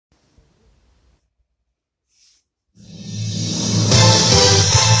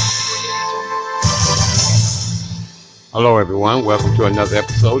Hello, everyone. Welcome to another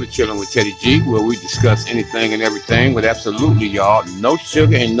episode of Chilling with Teddy G, where we discuss anything and everything with absolutely, y'all, no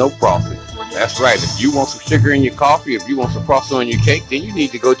sugar and no frosting. That's right. If you want some sugar in your coffee, if you want some frosting on your cake, then you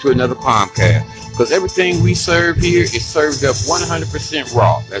need to go to another Palmcast. Because everything we serve here is served up 100%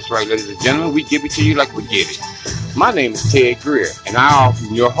 raw. That's right, ladies and gentlemen. We give it to you like we get it. My name is Ted Greer, and I'm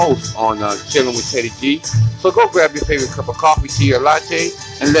your host on Chilling with Teddy G. So go grab your favorite cup of coffee, tea, or latte,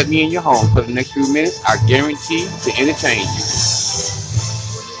 and let me in your home for the next few minutes. I guarantee to entertain you.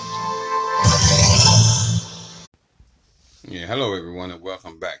 Yeah, hello everyone, and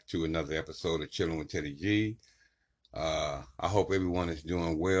welcome back to another episode of Chilling with Teddy G. I hope everyone is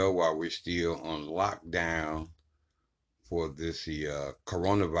doing well while we're still on lockdown for this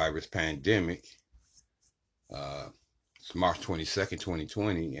coronavirus pandemic. Uh, it's March 22nd,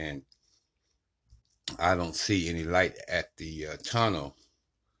 2020, and I don't see any light at the tunnel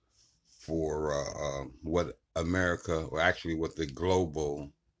for what America, or actually what the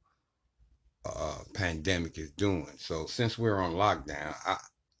global pandemic is doing. So since we're on lockdown,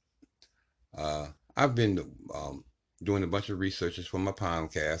 uh, I've been doing a bunch of researches for my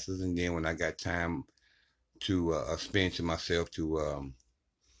podcasters, and then when I got time to spend to myself to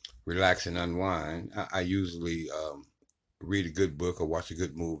relax and unwind, I usually read a good book or watch a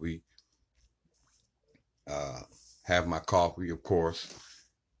good movie, uh, have my coffee, of course.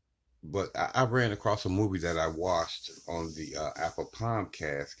 But I ran across a movie that I watched on the Apple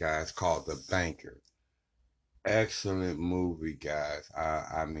Palmcast, guys, called The Banker. Excellent movie, guys.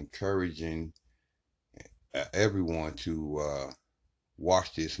 I'm encouraging everyone to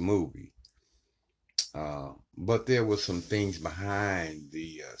watch this movie. But there was some things behind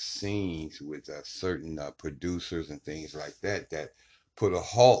the scenes with certain producers and things like that that put a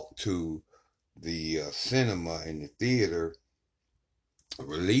halt to the cinema and the theater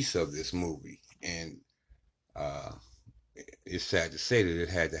release of this movie. And uh, it's sad to say that it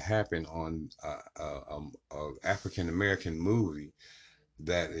had to happen on a African American movie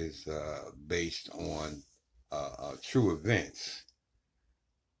that is based on true events.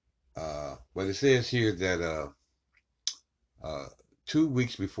 But it says here that uh, 2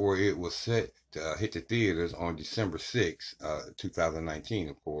 weeks before it was set to hit the theaters on December 6th, 2019,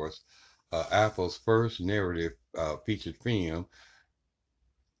 of course, Apple's first narrative featured film,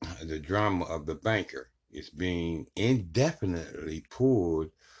 The Drama of the Banker, is being indefinitely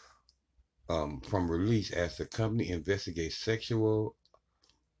pulled from release as the company investigates sexual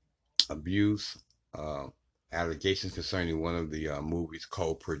abuse uh, allegations concerning one of the movie's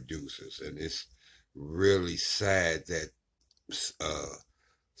co-producers. And it's really sad that uh,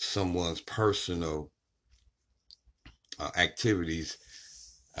 someone's personal activities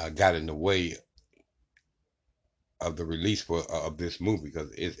got in the way of the release of this movie, because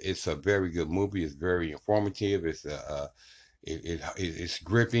it's a very good movie. It's very informative. It's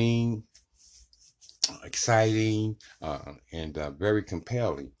gripping, exciting, and very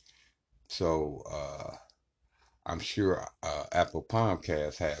compelling. So I'm sure Apple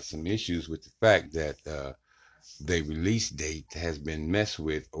Palmcast has some issues with the fact that the release date has been messed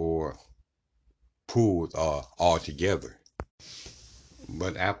with or pulled altogether.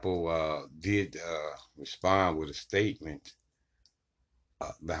 But Apple did respond with a statement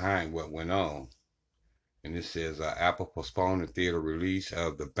behind what went on. And it says Apple postponed the theater release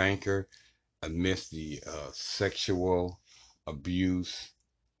of The Banker amidst the sexual abuse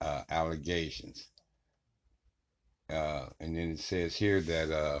allegations. And then it says here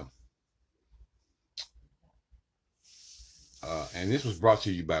that, and this was brought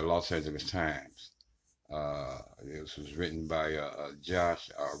to you by Los Angeles Times. This was written by Josh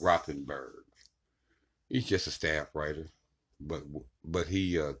Rothenberg. He's just a staff writer, but but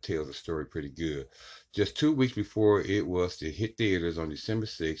he tells the story pretty good. Just 2 weeks before it was to hit theaters on December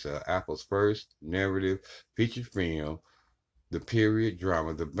 6th, Apple's first narrative feature film, the period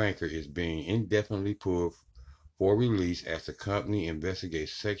drama The Banker, is being indefinitely pulled for release as the company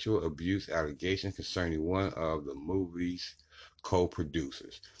investigates sexual abuse allegations concerning one of the movie's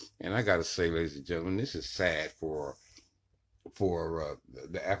co-producers. And I gotta say, ladies and gentlemen, this is sad for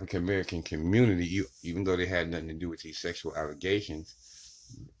the African American community, even though they had nothing to do with these sexual allegations,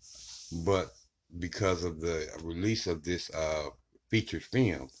 but because of the release of this featured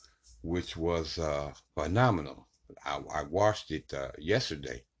film, which was phenomenal. I watched it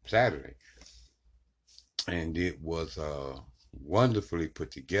yesterday, Saturday, and it was wonderfully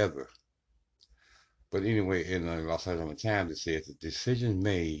put together. But anyway, in the Los Angeles Times, it says the decision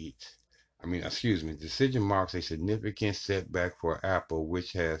made, decision marks a significant setback for Apple,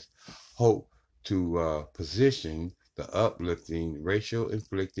 which has hoped to position the uplifting racial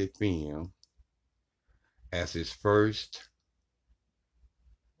inflicted film as its first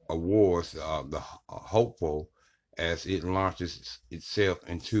awards, the hopeful as it launches itself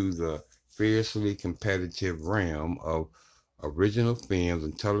into the fiercely competitive realm of original films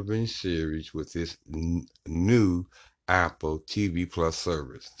and television series with this new Apple TV Plus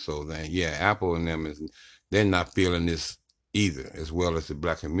service. So then, yeah, Apple and them they're not feeling this either, as well as the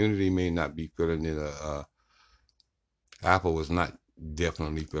black community may not be feeling it. Apple was not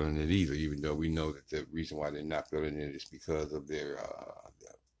definitely feeling it either, even though we know that the reason why they're not feeling it is because of their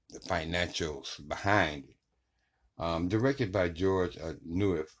the financials behind it. Directed by George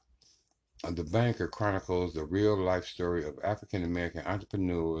Neuf, The Banker chronicles the real life story of African American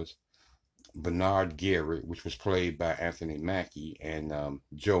entrepreneurs Bernard Garrett, which was played by Anthony Mackie, and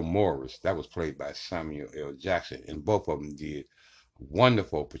Joe Morris, that was played by Samuel L. Jackson, and both of them did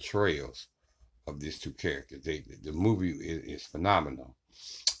wonderful portrayals of these two characters. The movie is phenomenal.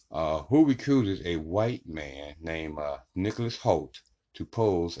 Who recruited a white man named Nicholas Holt to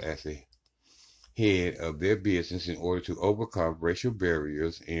pose as the head of their business in order to overcome racial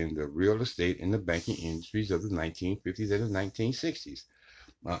barriers in the real estate and the banking industries of the 1950s and the 1960s.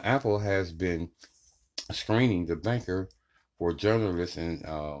 Apple has been screening The Banker for journalists and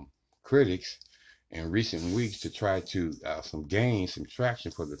critics in recent weeks to try to gain some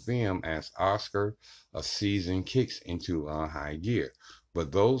traction for the film as Oscar a season kicks into high gear.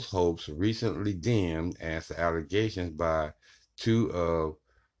 But those hopes recently dimmed as the allegations by two of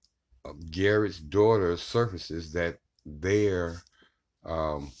Garrett's daughters surfaces that their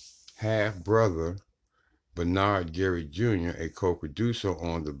um, half brother Bernard Garrett Jr., a co-producer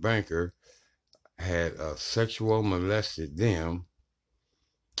on The Banker, had sexual molested them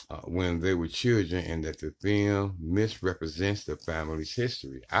when they were children, and that the film misrepresents the family's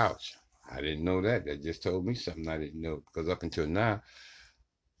history. Ouch. I didn't know that. That just told me something I didn't know. Because up until now,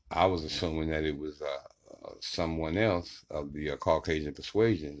 I was assuming that it was someone else of the Caucasian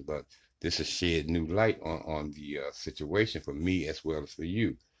persuasion. But this has shed new light on the situation for me as well as for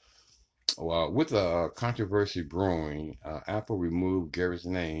you. Well, with a controversy brewing, Apple removed Garrett's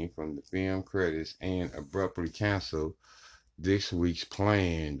name from the film credits and abruptly canceled this week's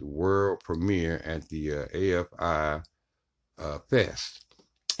planned world premiere at the AFI Fest.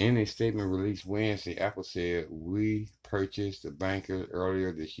 In a statement released Wednesday, Apple said, "We purchased The Banker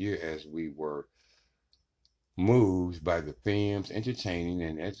earlier this year as we were moved by the film's entertaining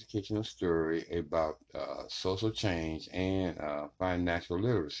and educational story about social change and financial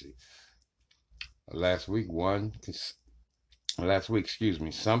literacy. Last week, one last week,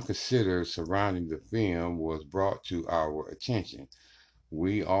 some consider surrounding the film was brought to our attention.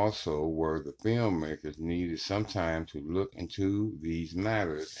 We also, were the filmmakers, needed some time to look into these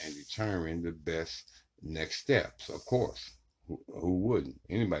matters and determine the best next steps. Of course, who wouldn't?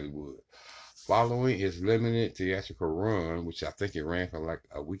 Anybody would. Following its limited theatrical run, which I think it ran for like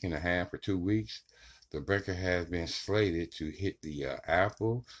a week and a half or 2 weeks, The Banker has been slated to hit the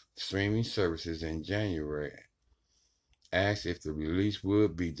Apple streaming services in January. Asked if the release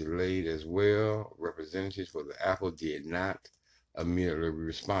would be delayed as well, representatives for the Apple did not immediately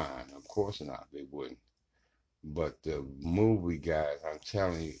respond. Of course not, they wouldn't. But the movie, guys, I'm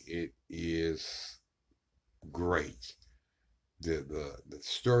telling you, it is great. The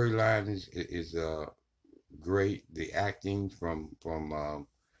storyline is great. The acting from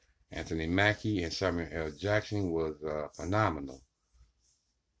Anthony Mackie and Samuel L. Jackson was phenomenal.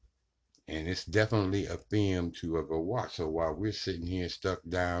 And it's definitely a film to go watch. So while we're sitting here stuck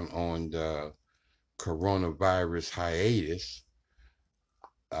down on the coronavirus hiatus,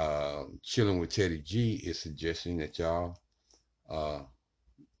 Chilling with Teddy G is suggesting that y'all uh,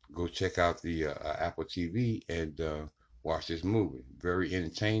 go check out the Apple TV and watch this movie. Very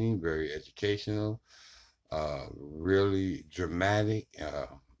entertaining, very educational, really dramatic, a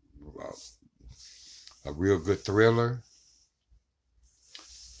real good thriller,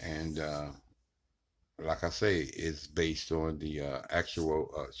 and like I say, it's based on the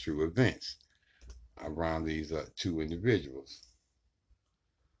actual true events around these two individuals.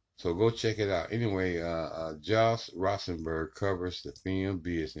 So go check it out. Anyway, Josh Rosenberg covers the film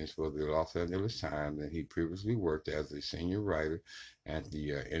business for the Los Angeles Times, and he previously worked as a senior writer at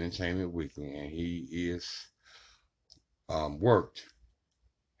the Entertainment Weekly, and he is worked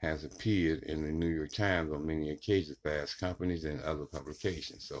has appeared in the New York Times on many occasions, Fast Companies and other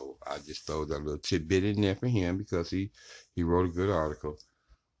publications. So I just throw that little tidbit in there for him because he wrote a good article.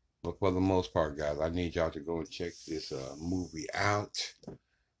 But for the most part, guys, I need y'all to go and check this movie out,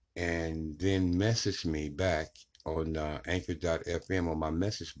 and then message me back on anchor.fm on my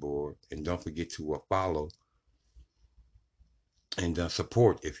message board. And don't forget to follow and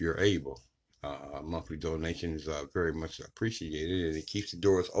support if you're able. Monthly donation is very much appreciated, and it keeps the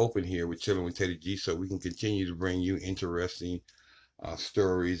doors open here with Chilling with Teddy G, so we can continue to bring you interesting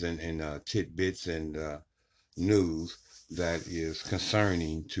stories and tidbits and news that is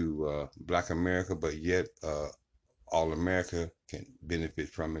concerning to Black America, but yet all America can benefit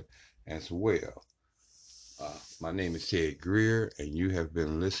from it as well. My name is Ted Greer, and you have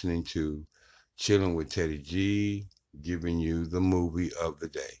been listening to Chilling with Teddy G, giving you the movie of the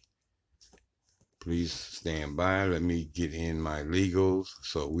day. Please stand by. Let me get in my legals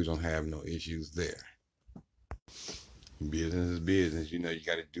so we don't have no issues there. Business is business. You know, you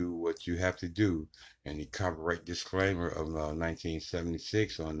got to do what you have to do. And the copyright disclaimer of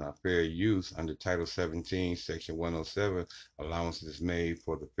 1976 on fair use under Title 17, Section 107, allowances is made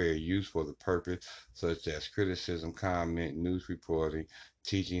for the fair use for the purpose such as criticism, comment, news reporting,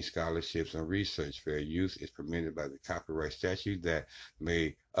 teaching, scholarships, and research. Fair use is permitted by the copyright statute that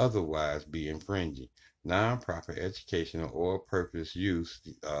may otherwise be infringing. Nonprofit educational or purpose use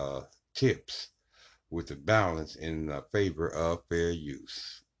tips with the balance in favor of fair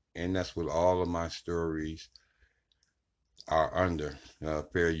use. And that's what all of my stories are under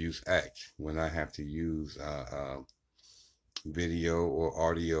Fair Use Act when I have to use video or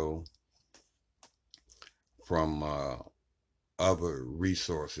audio from other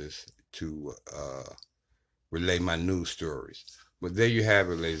resources to relay my news stories. But there you have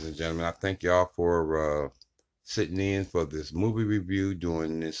it, ladies and gentlemen. I thank y'all for sitting in for this movie review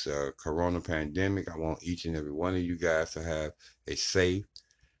during this corona pandemic. I want each and every one of you guys to have a safe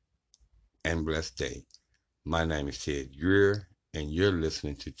and blessed day. My name is Ted Greer, and you're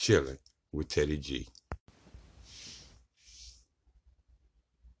listening to Chillin' with Teddy G.